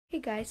Hey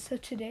guys, so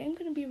today I'm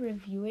going to be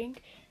reviewing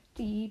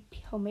the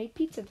homemade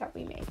pizza that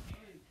we made.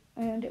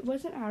 And it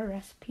wasn't our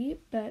recipe,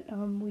 but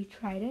we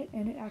tried it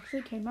and it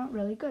actually came out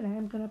really good. And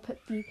I'm going to put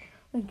the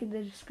link in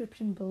the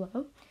description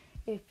below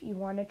if you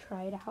want to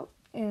try it out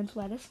and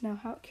let us know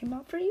how it came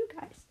out for you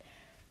guys.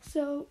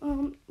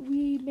 So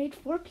we made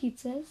 4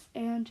 pizzas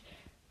and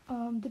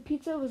the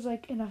pizza was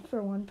like enough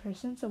for one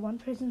person. So one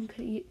person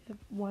could eat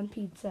one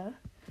pizza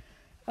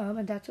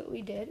and that's what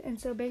we did. And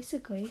so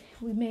basically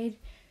we made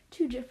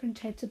 2 different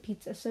types of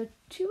pizza. So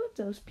 2 of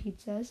those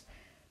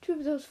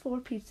 4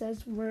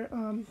 pizzas were,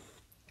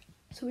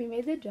 so we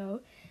made the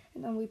dough,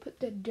 and then we put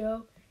the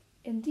dough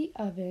in the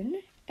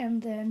oven,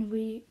 and then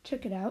we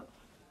took it out,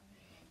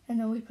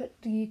 and then we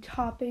put the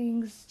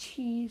toppings,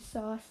 cheese,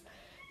 sauce,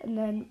 and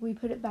then we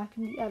put it back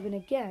in the oven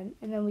again,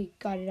 and then we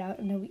got it out,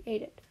 and then we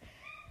ate it.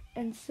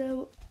 And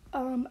so,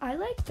 I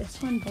like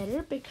this one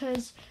better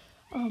because,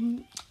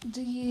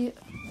 the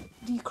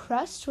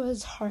crust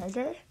was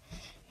harder.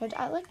 And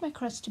I like my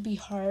crust to be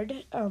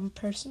hard,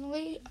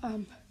 personally.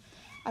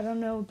 I don't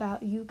know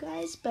about you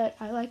guys, but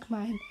I like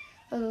mine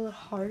a little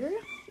harder.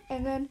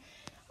 And then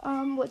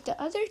with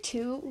the other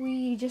 2,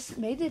 we just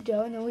made the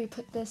dough, and then we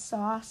put the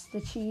sauce,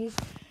 the cheese,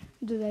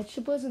 the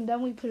vegetables, and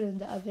then we put it in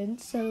the oven.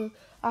 So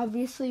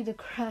obviously the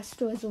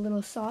crust was a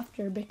little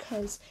softer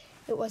because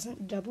it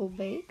wasn't double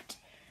baked.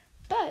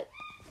 But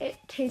it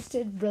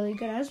tasted really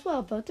good as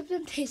well. Both of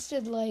them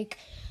tasted like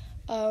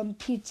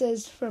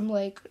pizzas from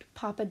like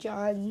Papa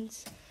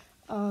John's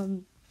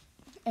and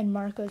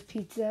Marco's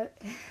Pizza.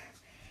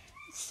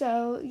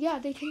 So yeah,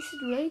 they tasted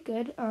really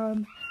good.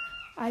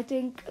 I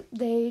think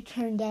they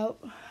turned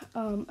out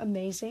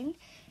amazing,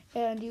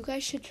 and you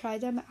guys should try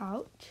them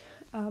out.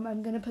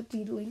 I'm gonna put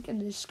the link in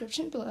the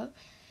description below.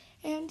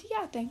 And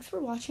yeah, thanks for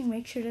watching.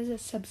 Make sure to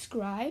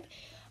subscribe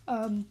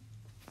and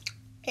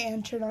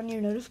turn on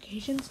your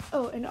notifications.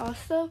 Oh, and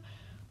also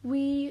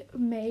we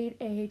made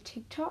a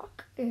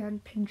TikTok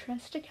and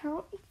Pinterest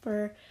account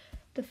for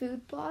the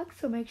food blog,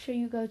 so make sure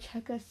you go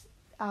check us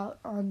out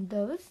on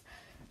those.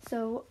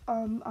 So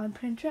on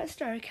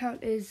Pinterest, our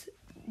account is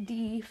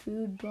the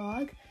food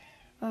blog.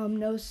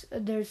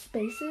 There's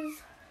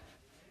spaces,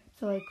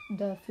 so like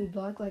the food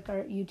blog, like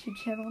our YouTube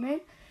channel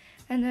name.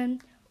 And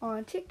then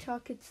on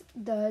TikTok, it's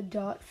the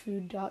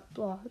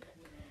 .food.blog.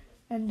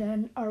 And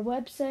then our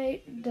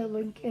website, the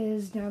link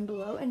is down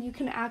below, and you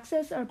can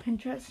access our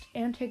Pinterest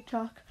and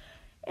TikTok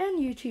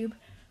and YouTube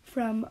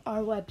from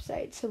our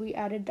website. So we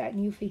added that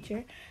new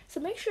feature. So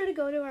make sure to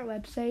go to our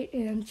website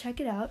and check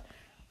it out.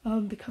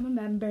 Become a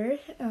member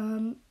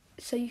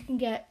so you can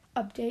get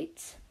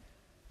updates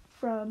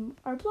from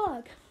our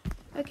blog.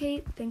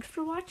 Okay, thanks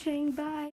for watching. Bye.